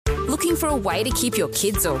Looking for a way to keep your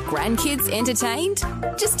kids or grandkids entertained?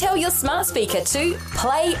 Just tell your smart speaker to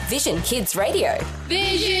play Vision Kids Radio.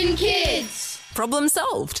 Vision Kids! Problem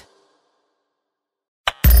solved.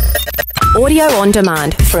 Audio on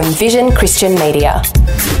demand from Vision Christian Media.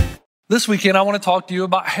 This weekend, I want to talk to you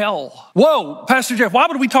about hell. Whoa, Pastor Jeff, why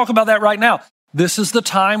would we talk about that right now? This is the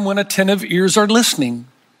time when attentive ears are listening.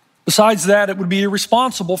 Besides that, it would be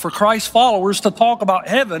irresponsible for Christ's followers to talk about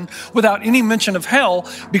heaven without any mention of hell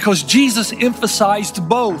because Jesus emphasized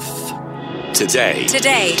both. Today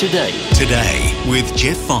with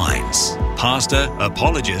Jeff Vines, pastor,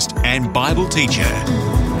 apologist, and Bible teacher.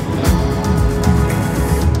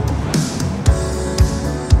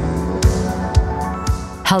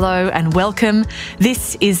 Hello and welcome.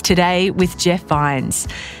 This is Today with Jeff Vines.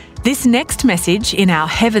 This next message in our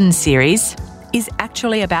Heaven series is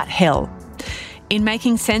actually about hell. In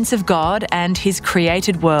making sense of God and His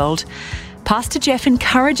created world, Pastor Jeff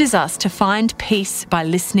encourages us to find peace by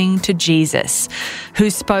listening to Jesus, who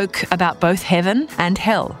spoke about both heaven and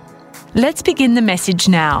hell. Let's begin the message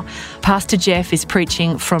now. Pastor Jeff is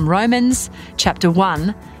preaching from Romans chapter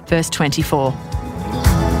 1, verse 24.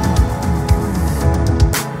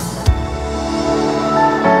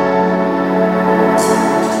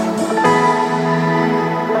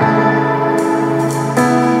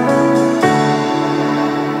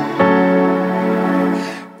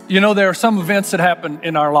 You know, there are some events that happen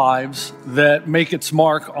in our lives that make its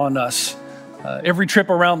mark on us. Every trip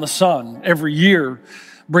around the sun, every year,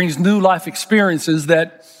 brings new life experiences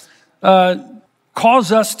that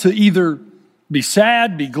cause us to either be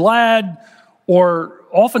sad, be glad, or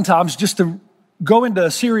oftentimes just to go into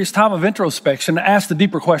a serious time of introspection and ask the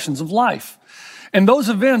deeper questions of life. And those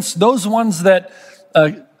events, those ones that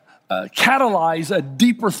catalyze a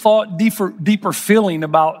deeper thought, deeper feeling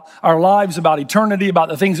about our lives, about eternity, about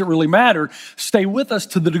the things that really matter, stay with us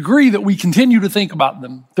to the degree that we continue to think about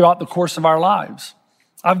them throughout the course of our lives.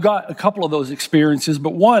 I've got a couple of those experiences,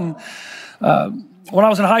 but one, when I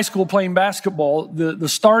was in high school playing basketball, the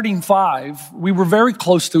starting five, we were very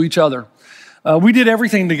close to each other. We did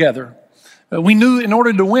everything together. We knew in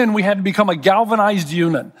order to win, we had to become a galvanized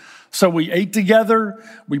unit. So we ate together,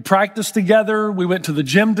 we practiced together, we went to the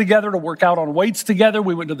gym together to work out on weights together,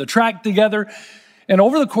 we went to the track together. And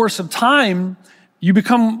over the course of time, you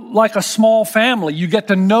become like a small family. You get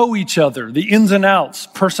to know each other, the ins and outs,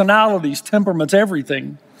 personalities, temperaments,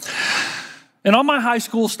 everything. And on my high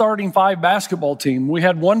school starting five basketball team, we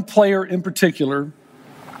had one player in particular.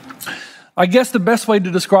 I guess the best way to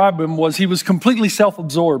describe him was he was completely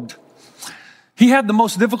self-absorbed. He had the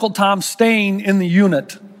most difficult time staying in the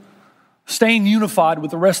unit, staying unified with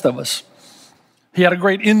the rest of us. He had a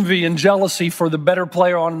great envy and jealousy for the better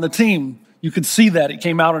player on the team. You could see that. It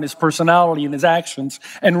came out in his personality and his actions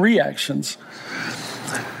and reactions.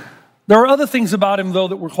 There are other things about him, though,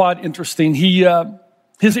 that were quite interesting.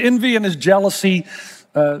 His envy and his jealousy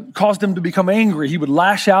caused him to become angry. He would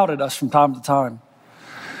lash out at us from time to time.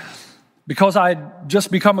 Because I had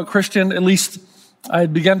just become a Christian, at least I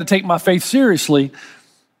had begun to take my faith seriously,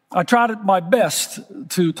 I tried my best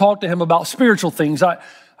to talk to him about spiritual things. I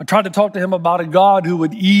tried to talk to him about a God who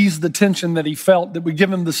would ease the tension that he felt, that would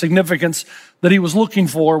give him the significance that he was looking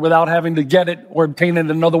for without having to get it or obtain it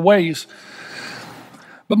in other ways.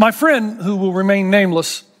 But my friend, who will remain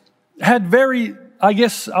nameless, had very, I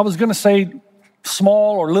guess I was going to say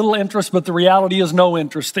small or little interest, but the reality is no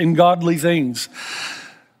interest in godly things.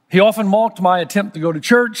 He often mocked my attempt to go to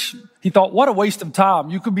church. He thought, what a waste of time.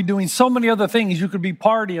 You could be doing so many other things. You could be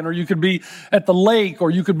partying, or you could be at the lake,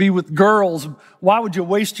 or you could be with girls. Why would you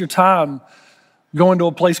waste your time going to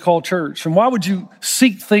a place called church? And why would you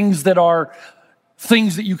seek things that are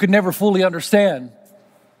things that you could never fully understand?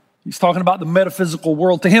 He's talking about the metaphysical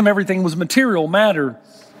world. To him, everything was material, matter,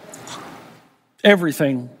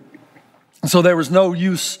 everything. So there was no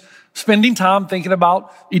use spending time thinking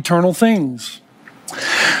about eternal things.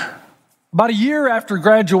 About a year after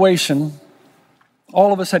graduation,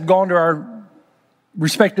 all of us had gone to our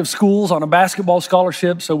respective schools on a basketball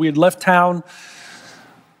scholarship, so we had left town.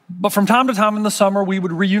 But from time to time in the summer, we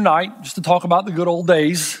would reunite just to talk about the good old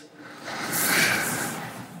days.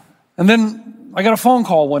 And then I got a phone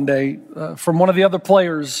call one day from one of the other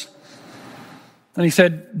players, and he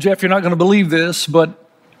said, Jeff, you're not going to believe this, but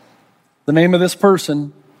the name of this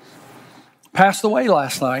person passed away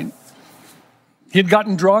last night. He had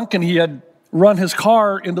gotten drunk and he had run his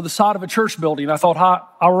car into the side of a church building. I thought, how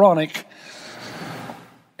ironic,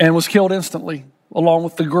 and was killed instantly, along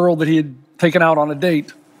with the girl that he had taken out on a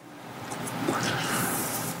date.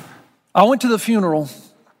 I went to the funeral.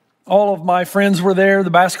 All of my friends were there, the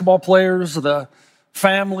basketball players, the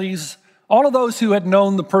families, all of those who had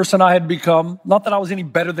known the person I had become, not that I was any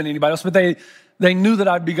better than anybody else, but they knew that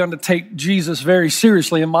I'd begun to take Jesus very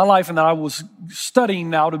seriously in my life and that I was studying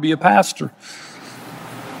now to be a pastor.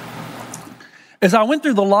 As I went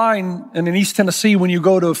through the line, and in East Tennessee, when you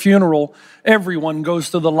go to a funeral, everyone goes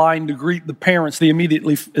through the line to greet the parents, the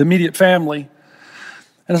immediate family.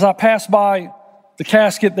 And as I passed by the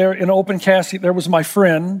casket there, in an open casket, there was my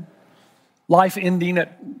friend, life ending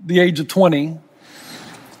at the age of 20.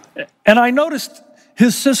 And I noticed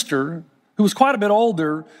his sister, who was quite a bit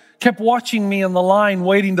older, kept watching me in the line,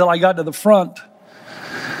 waiting till I got to the front,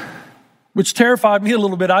 which terrified me a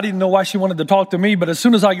little bit. I didn't know why she wanted to talk to me, but as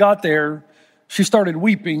soon as I got there, she started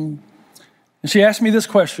weeping, and she asked me this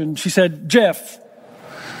question. She said, "Jeff,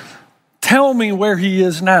 tell me where he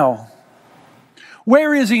is now.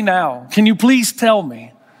 Where is he now? Can you please tell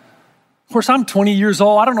me?" Of course, I'm 20 years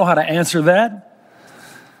old. I don't know how to answer that.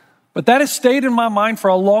 But that has stayed in my mind for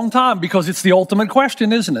a long time because it's the ultimate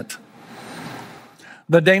question, isn't it?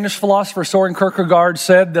 The Danish philosopher Søren Kierkegaard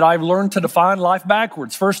said that I've learned to define life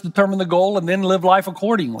backwards. First determine the goal and then live life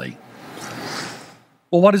accordingly.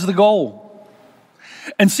 Well, what is the goal?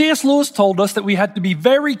 And C.S. Lewis told us that we had to be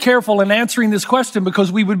very careful in answering this question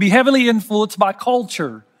because we would be heavily influenced by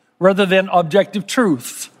culture rather than objective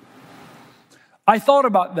truth. I thought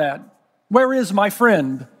about that. Where is my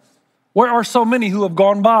friend? Where are so many who have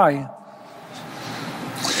gone by?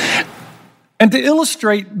 And to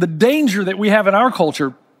illustrate the danger that we have in our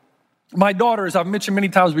culture, my daughter, as I've mentioned many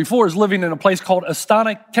times before, is living in a place called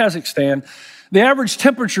Astana, Kazakhstan. The average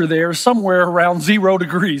temperature there is somewhere around 0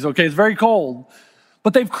 degrees, okay? It's very cold.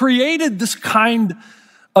 But they've created this kind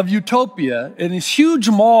of utopia in this huge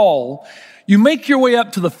mall. You make your way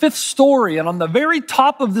up to the 5th story, and on the very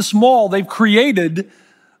top of this mall, they've created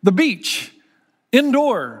the beach.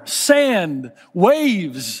 Indoor, sand,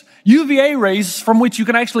 waves, UVA rays from which you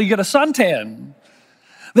can actually get a suntan.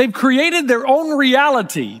 They've created their own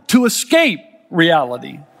reality to escape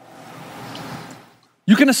reality.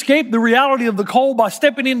 You can escape the reality of the cold by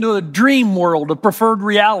stepping into a dream world, a preferred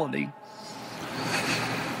reality.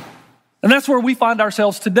 And that's where we find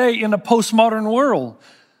ourselves today in a postmodern world.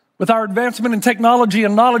 With our advancement in technology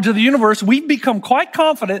and knowledge of the universe, we've become quite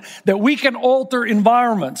confident that we can alter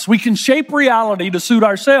environments. We can shape reality to suit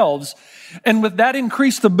ourselves. And with that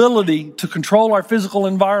increased ability to control our physical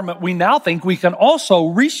environment, we now think we can also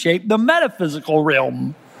reshape the metaphysical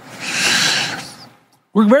realm.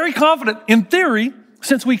 We're very confident, in theory,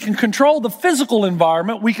 since we can control the physical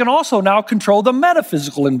environment, we can also now control the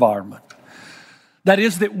metaphysical environment. That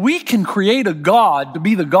is, that we can create a God to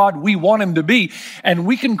be the God we want him to be, and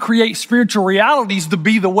we can create spiritual realities to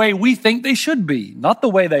be the way we think they should be, not the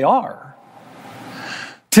way they are.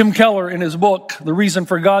 Tim Keller, in his book, The Reason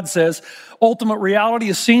for God, says, ultimate reality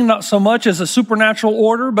is seen not so much as a supernatural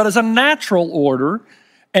order, but as a natural order,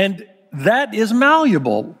 and that is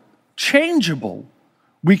malleable, changeable.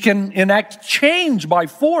 We can enact change by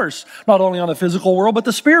force, not only on the physical world, but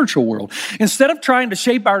the spiritual world. Instead of trying to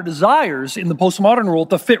shape our desires in the postmodern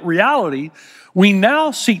world to fit reality, we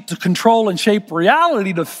now seek to control and shape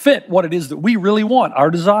reality to fit what it is that we really want,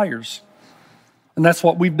 our desires. And that's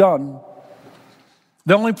what we've done.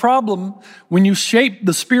 The only problem when you shape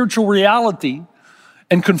the spiritual reality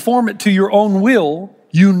and conform it to your own will,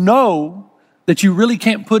 you know that you really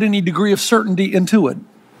can't put any degree of certainty into it.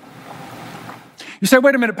 You say,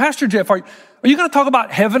 wait a minute, Pastor Jeff, are you going to talk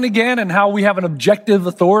about heaven again and how we have an objective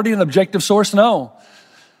authority, an objective source? No.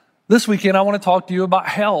 This weekend, I want to talk to you about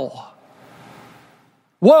hell.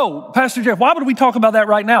 Whoa, Pastor Jeff, why would we talk about that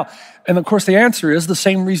right now? And of course, the answer is the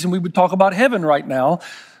same reason we would talk about heaven right now.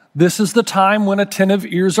 This is the time when attentive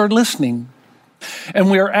ears are listening.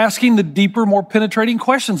 And we are asking the deeper, more penetrating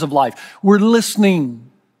questions of life. We're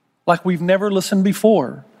listening like we've never listened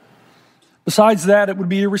before. Besides that, it would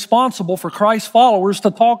be irresponsible for Christ's followers to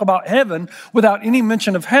talk about heaven without any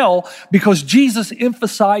mention of hell because Jesus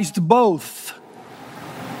emphasized both.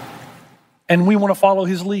 And we want to follow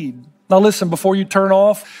his lead. Now listen, before you turn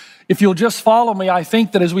off, if you'll just follow me, I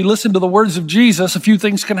think that as we listen to the words of Jesus, a few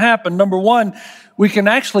things can happen. Number one, we can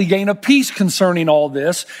actually gain a peace concerning all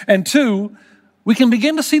this. And two, we can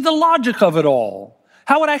begin to see the logic of it all.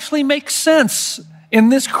 How it actually makes sense in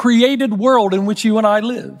this created world in which you and I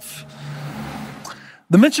live.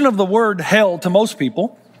 The mention of the word hell to most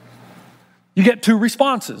people, you get two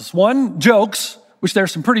responses. One, jokes, which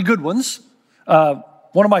there's some pretty good ones.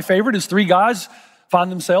 One of my favorite is 3 guys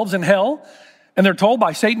find themselves in hell, and they're told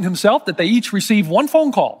by Satan himself that they each receive one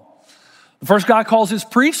phone call. The first guy calls his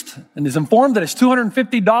priest and is informed that it's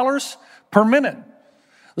 $250 per minute.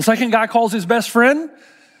 The second guy calls his best friend.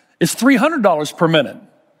 It's $300 per minute.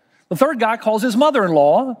 The third guy calls his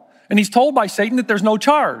mother-in-law, and he's told by Satan that there's no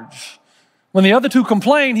charge. When the other two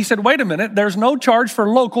complain, he said, wait a minute, there's no charge for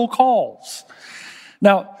local calls.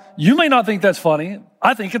 Now, you may not think that's funny.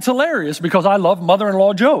 I think it's hilarious because I love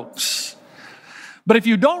mother-in-law jokes. But if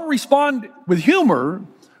you don't respond with humor,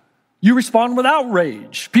 you respond with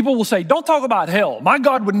outrage. People will say, don't talk about hell. My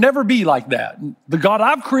God would never be like that. The God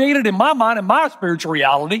I've created in my mind and my spiritual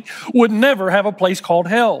reality would never have a place called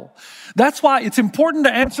hell. That's why it's important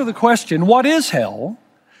to answer the question, what is hell?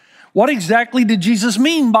 What exactly did Jesus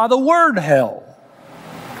mean by the word hell?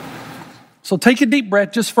 So take a deep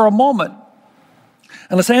breath just for a moment,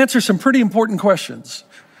 and let's answer some pretty important questions.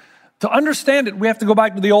 To understand it, we have to go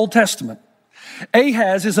back to the Old Testament.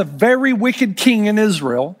 Ahaz is a very wicked king in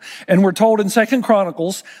Israel, and we're told in 2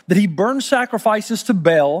 Chronicles that he burned sacrifices to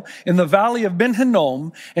Baal in the valley of Ben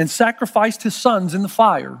Hinnom and sacrificed his sons in the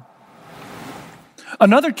fire.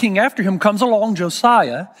 Another king after him comes along,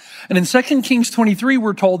 Josiah, and in 2 Kings 23,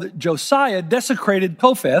 we're told that Josiah desecrated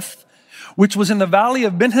Topheth, which was in the valley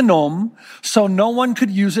of Ben Hinnom, so no one could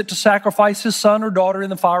use it to sacrifice his son or daughter in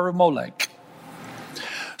the fire of Molech.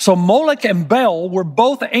 So Molech and Baal were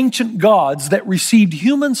both ancient gods that received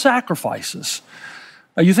human sacrifices.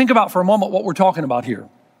 Now you think about for a moment what we're talking about here.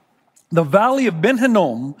 The valley of Ben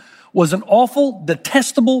Hinnom was an awful,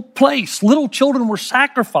 detestable place. Little children were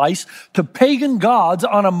sacrificed to pagan gods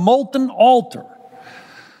on a molten altar.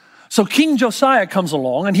 So King Josiah comes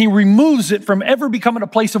along and he removes it from ever becoming a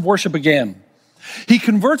place of worship again. He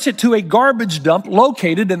converts it to a garbage dump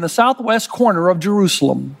located in the southwest corner of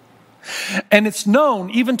Jerusalem. And it's known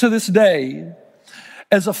even to this day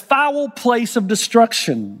as a foul place of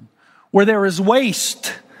destruction where there is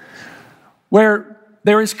waste, where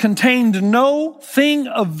there is contained no thing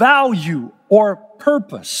of value or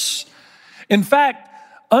purpose. In fact,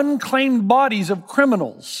 unclaimed bodies of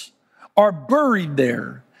criminals are buried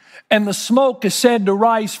there, and the smoke is said to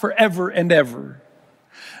rise forever and ever.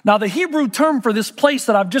 Now, the Hebrew term for this place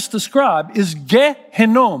that I've just described is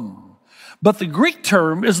Gehinnom, but the Greek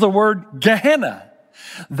term is the word Gehenna.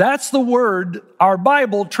 That's the word our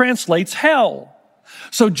Bible translates hell.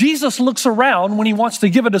 So Jesus looks around when he wants to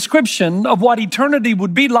give a description of what eternity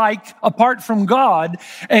would be like apart from God,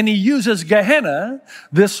 and he uses Gehenna,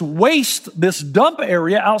 this waste, this dump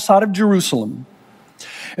area outside of Jerusalem.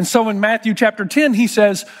 And so in Matthew chapter 10, he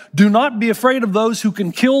says, do not be afraid of those who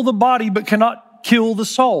can kill the body but cannot kill the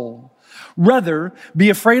soul. Rather, be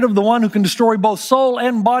afraid of the one who can destroy both soul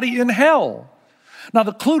and body in hell. Now,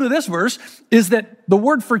 the clue to this verse is that the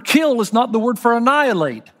word for kill is not the word for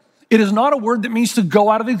annihilate. It is not a word that means to go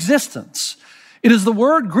out of existence. It is the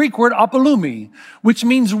Greek word apolumi, which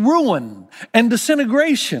means ruin and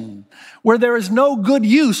disintegration, where there is no good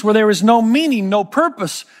use, where there is no meaning, no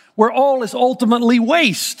purpose, where all is ultimately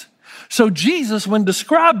waste. So Jesus, when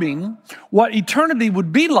describing what eternity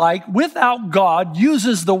would be like without God,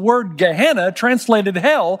 uses the word Gehenna, translated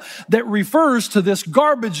hell, that refers to this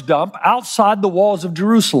garbage dump outside the walls of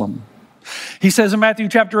Jerusalem. He says in Matthew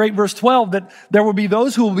chapter 8, verse 12, that there will be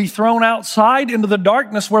those who will be thrown outside into the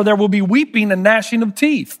darkness where there will be weeping and gnashing of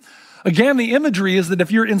teeth. Again, the imagery is that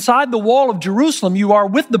if you're inside the wall of Jerusalem, you are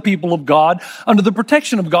with the people of God under the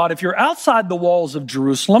protection of God. If you're outside the walls of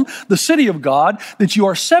Jerusalem, the city of God, that you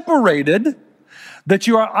are separated, that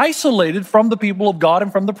you are isolated from the people of God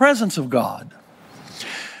and from the presence of God.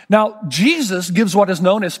 Now, Jesus gives what is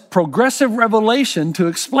known as progressive revelation to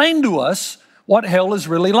explain to us what hell is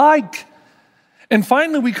really like. And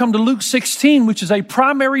finally, we come to Luke 16, which is a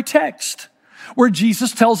primary text where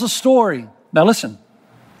Jesus tells a story. Now listen,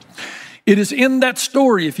 it is in that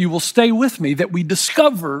story, if you will stay with me, that we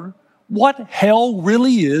discover what hell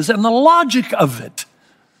really is and the logic of it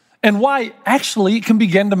and why actually it can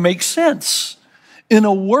begin to make sense in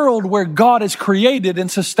a world where God has created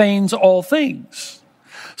and sustains all things.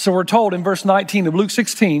 So we're told in verse 19 of Luke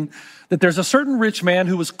 16 that there's a certain rich man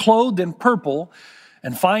who was clothed in purple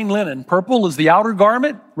and fine linen. Purple is the outer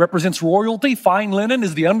garment, represents royalty. Fine linen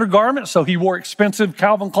is the undergarment, so he wore expensive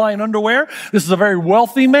Calvin Klein underwear. This is a very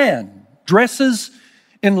wealthy man, dresses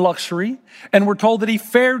in luxury, and we're told that he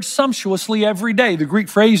fared sumptuously every day. The Greek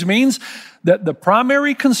phrase means that the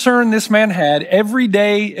primary concern this man had every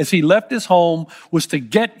day as he left his home was to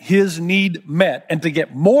get his need met and to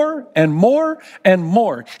get more and more and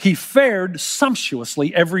more. He fared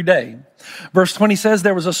sumptuously every day. Verse 20 says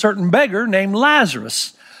there was a certain beggar named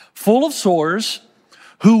Lazarus, full of sores,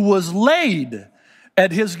 who was laid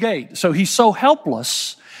at his gate. So he's so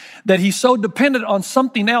helpless that he's so dependent on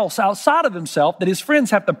something else outside of himself that his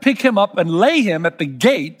friends have to pick him up and lay him at the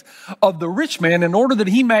gate of the rich man in order that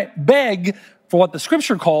he might beg for what the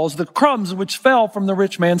scripture calls the crumbs which fell from the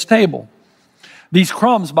rich man's table. These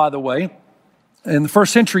crumbs, by the way, In the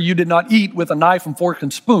first century, you did not eat with a knife and fork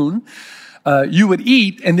and spoon. You would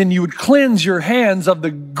eat, and then you would cleanse your hands of the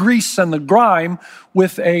grease and the grime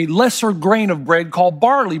with a lesser grain of bread called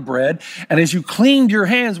barley bread. And as you cleaned your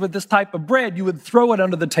hands with this type of bread, you would throw it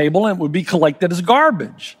under the table and it would be collected as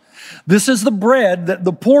garbage. This is the bread that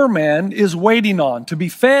the poor man is waiting on, to be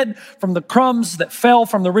fed from the crumbs that fell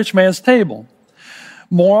from the rich man's table.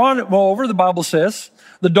 Moreover, the Bible says,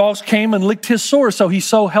 the dogs came and licked his sores, so he's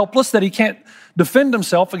so helpless that he can't defend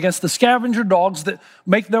himself against the scavenger dogs that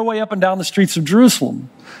make their way up and down the streets of Jerusalem.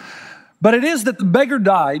 But it is that the beggar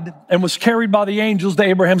died and was carried by the angels to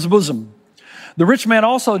Abraham's bosom. The rich man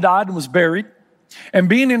also died and was buried. And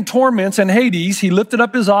being in torments in Hades, he lifted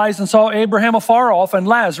up his eyes and saw Abraham afar off and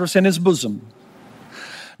Lazarus in his bosom.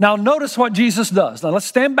 Now notice what Jesus does. Now let's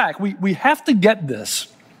stand back. We have to get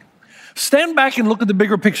this. Stand back and look at the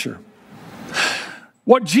bigger picture.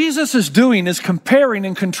 What Jesus is doing is comparing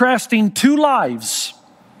and contrasting two lives.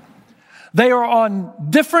 They are on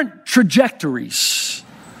different trajectories.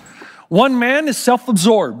 One man is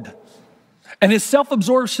self-absorbed, and his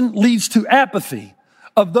self-absorption leads to apathy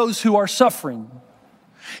of those who are suffering.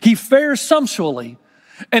 He fares sumptuously,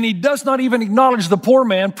 and he does not even acknowledge the poor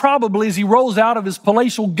man, probably as he rolls out of his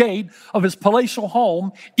palatial gate of his palatial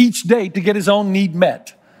home each day to get his own need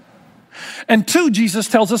met. And two, Jesus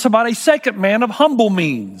tells us about a second man of humble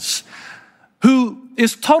means who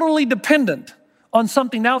is totally dependent on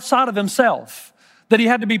something outside of himself, that he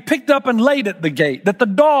had to be picked up and laid at the gate, that the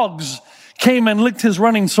dogs came and licked his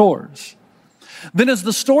running sores. Then as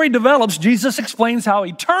the story develops, Jesus explains how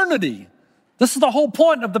eternity, this is the whole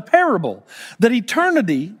point of the parable, that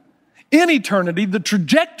eternity, in eternity, the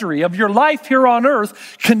trajectory of your life here on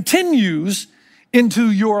earth continues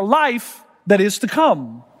into your life that is to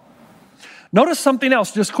come. Notice something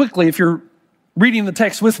else just quickly if you're reading the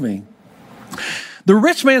text with me. The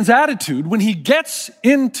rich man's attitude when he gets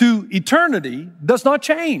into eternity does not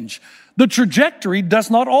change. The trajectory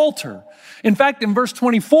does not alter. In fact, in verse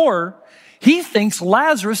 24, he thinks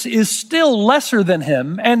Lazarus is still lesser than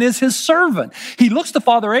him and is his servant. He looks to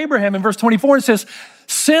Father Abraham in verse 24 and says,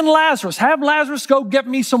 send Lazarus, have Lazarus go get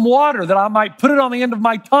me some water that I might put it on the end of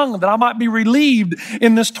my tongue, that I might be relieved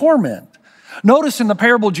in this torment. Notice in the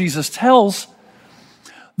parable Jesus tells,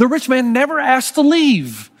 the rich man never asked to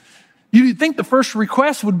leave. You'd think the first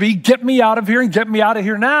request would be, get me out of here and get me out of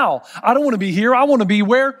here now. I don't want to be here. I want to be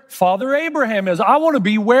where Father Abraham is. I want to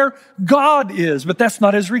be where God is. But that's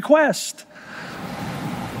not his request.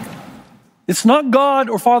 It's not God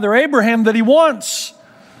or Father Abraham that he wants.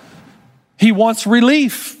 He wants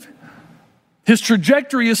relief. His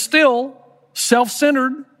trajectory is still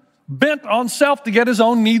self-centered, bent on self to get his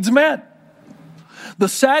own needs met. The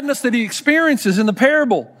sadness that he experiences in the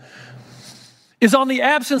parable is on the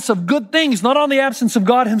absence of good things, not on the absence of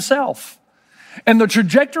God himself. And the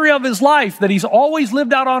trajectory of his life that he's always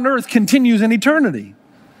lived out on earth continues in eternity.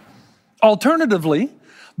 Alternatively,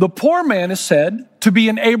 the poor man is said to be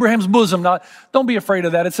in Abraham's bosom. Now, don't be afraid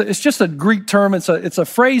of that. It's just a Greek term. It's a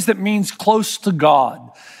phrase that means close to God.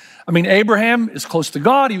 I mean, Abraham is close to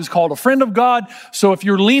God. He was called a friend of God. So if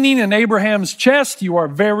you're leaning in Abraham's chest, you are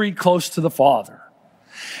very close to the Father.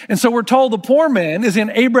 And so we're told the poor man is in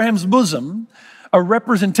Abraham's bosom, a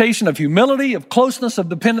representation of humility, of closeness, of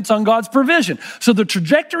dependence on God's provision. So the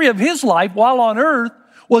trajectory of his life while on earth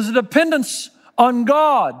was a dependence on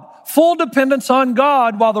God, full dependence on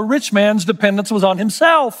God, while the rich man's dependence was on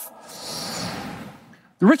himself.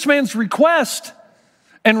 The rich man's request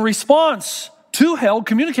and response to hell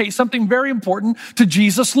communicate something very important to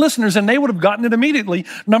Jesus' listeners, and they would have gotten it immediately.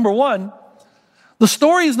 Number one, the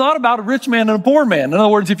story is not about a rich man and a poor man. In other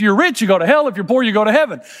words, if you're rich, you go to hell. If you're poor, you go to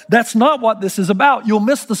heaven. That's not what this is about. You'll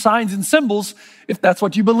miss the signs and symbols if that's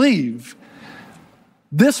what you believe.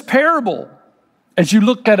 This parable, as you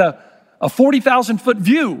look at a 40,000-foot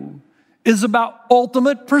view, is about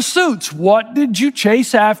ultimate pursuits. What did you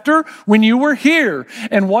chase after when you were here?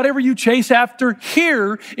 And whatever you chase after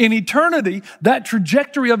here in eternity, that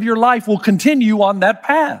trajectory of your life will continue on that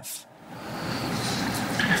path.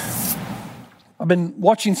 I've been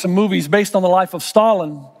watching some movies based on the life of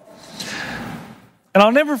Stalin. And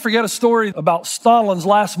I'll never forget a story about Stalin's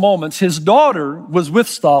last moments. His daughter was with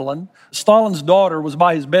Stalin. Stalin's daughter was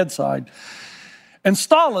by his bedside. And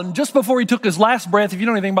Stalin, just before he took his last breath, if you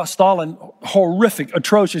know anything about Stalin, horrific,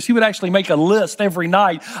 atrocious, he would actually make a list every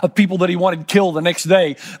night of people that he wanted killed the next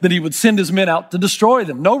day, that he would send his men out to destroy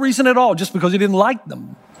them. No reason at all, just because he didn't like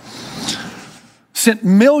them. Sent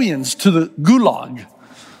millions to the Gulag,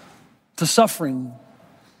 to suffering,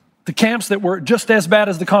 to camps that were just as bad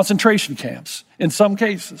as the concentration camps in some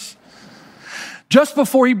cases. Just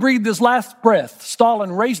before he breathed his last breath,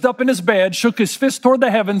 Stalin raised up in his bed, shook his fist toward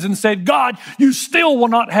the heavens and said, God, you still will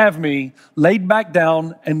not have me, laid back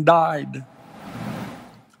down and died.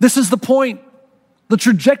 This is the point. The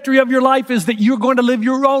trajectory of your life is that you're going to live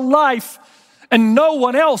your own life and no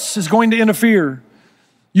one else is going to interfere.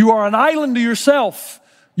 You are an island to yourself.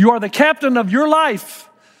 You are the captain of your life.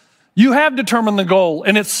 You have determined the goal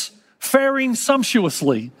and it's faring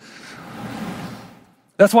sumptuously.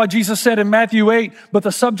 That's why Jesus said in Matthew 8, but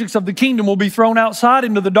the subjects of the kingdom will be thrown outside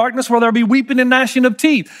into the darkness where there'll be weeping and gnashing of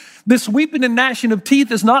teeth. This weeping and gnashing of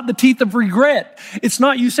teeth is not the teeth of regret. It's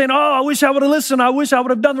not you saying, oh, I wish I would have listened. I wish I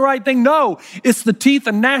would have done the right thing. No, it's the teeth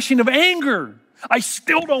and gnashing of anger. I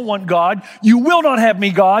still don't want God. You will not have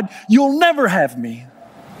me, God. You'll never have me.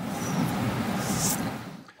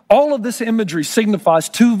 All of this imagery signifies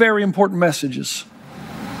two very important messages.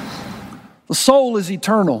 The soul is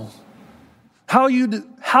eternal. How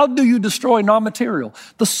do you destroy non-material?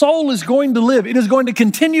 The soul is going to live. It is going to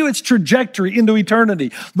continue its trajectory into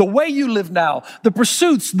eternity. The way you live now, the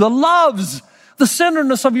pursuits, the loves, the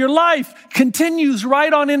centeredness of your life continues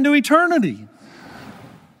right on into eternity.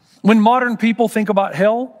 When modern people think about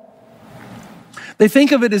hell, they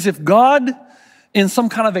think of it as if God, in some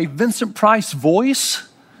kind of a Vincent Price voice,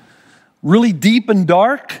 really deep and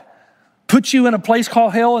dark, puts you in a place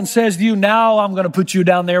called hell and says to you, now I'm going to put you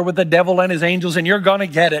down there with the devil and his angels and you're going to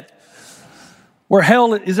get it. Where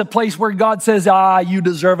hell is a place where God says, you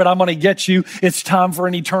deserve it. I'm going to get you. It's time for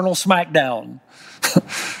an eternal smackdown.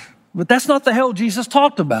 But that's not the hell Jesus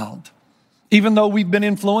talked about. Even though we've been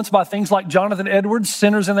influenced by things like Jonathan Edwards,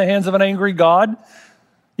 Sinners in the Hands of an Angry God,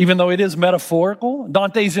 even though it is metaphorical,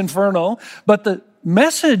 Dante's Inferno. But the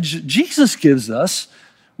message Jesus gives us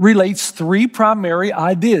relates three primary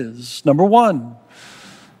ideas. Number one,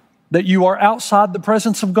 that you are outside the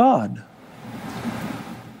presence of God.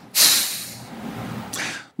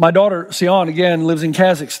 My daughter, Sion, again, lives in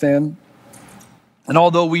Kazakhstan. And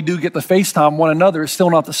although we do get to FaceTime one another, it's still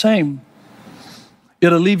not the same.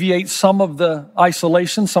 It alleviates some of the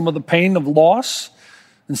isolation, some of the pain of loss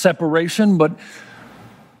and separation, but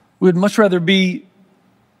we'd much rather be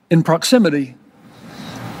in proximity.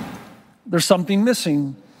 There's something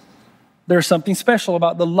missing. There's something special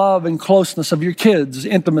about the love and closeness of your kids,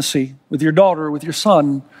 intimacy with your daughter, with your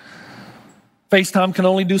son. FaceTime can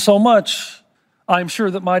only do so much. I'm sure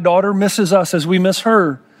that my daughter misses us as we miss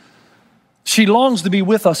her. She longs to be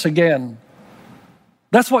with us again.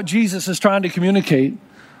 That's what Jesus is trying to communicate.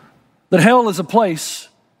 That hell is a place,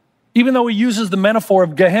 even though he uses the metaphor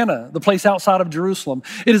of Gehenna, the place outside of Jerusalem,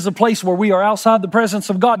 it is a place where we are outside the presence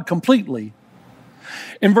of God completely.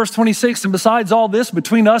 In verse 26, and besides all this,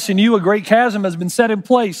 between us and you, a great chasm has been set in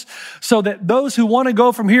place, so that those who want to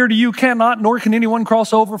go from here to you cannot, nor can anyone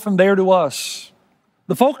cross over from there to us.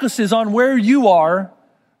 The focus is on where you are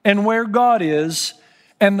and where God is,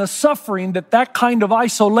 and the suffering that that kind of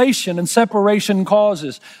isolation and separation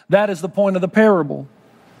causes. That is the point of the parable.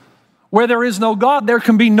 Where there is no God, there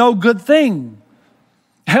can be no good thing.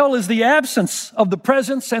 Hell is the absence of the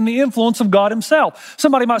presence and the influence of God himself.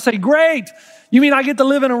 Somebody might say, great, you mean I get to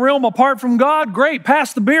live in a realm apart from God? Great,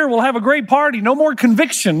 pass the beer, we'll have a great party. No more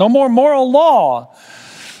conviction, no more moral law.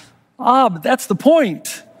 But that's the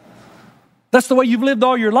point. That's the way you've lived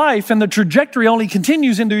all your life, and the trajectory only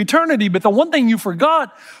continues into eternity. But the one thing you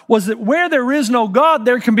forgot was that where there is no God,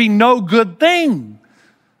 there can be no good thing.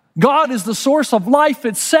 God is the source of life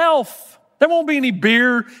itself. There won't be any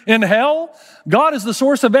beer in hell. God is the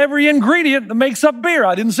source of every ingredient that makes up beer.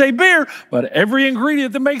 I didn't say beer, but every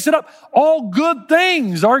ingredient that makes it up. All good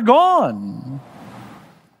things are gone.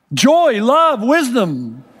 Joy, love,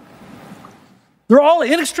 wisdom. They're all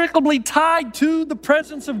inextricably tied to the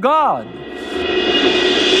presence of God.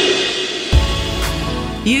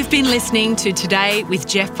 You've been listening to Today with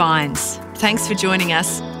Jeff Vines. Thanks for joining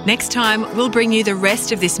us. Next time, we'll bring you the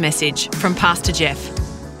rest of this message from Pastor Jeff.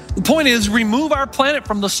 The point is, remove our planet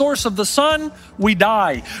from the source of the sun, we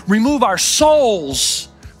die. Remove our souls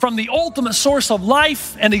from the ultimate source of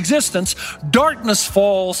life and existence, darkness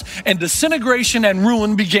falls and disintegration and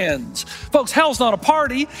ruin begins. Folks, hell's not a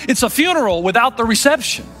party, it's a funeral without the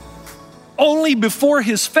reception. Only before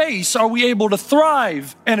his face are we able to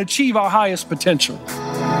thrive and achieve our highest potential.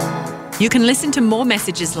 You can listen to more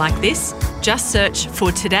messages like this. Just search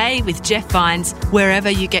for Today with Jeff Vines wherever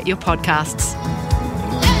you get your podcasts.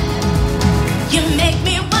 You make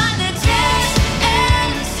me wanna dance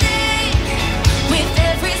and sing with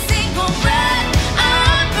every single breath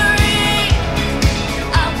I breathe.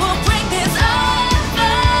 I will bring this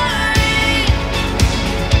offering.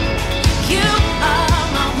 You are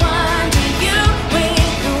my wonder, you bring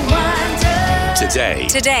the wonder.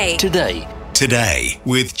 Today. Today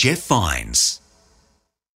with Jeff Vines.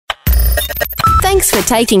 Thanks for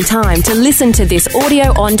taking time to listen to this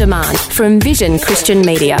audio on demand from Vision Christian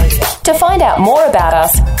Media. To find out more about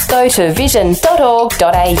us, go to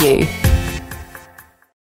vision.org.au.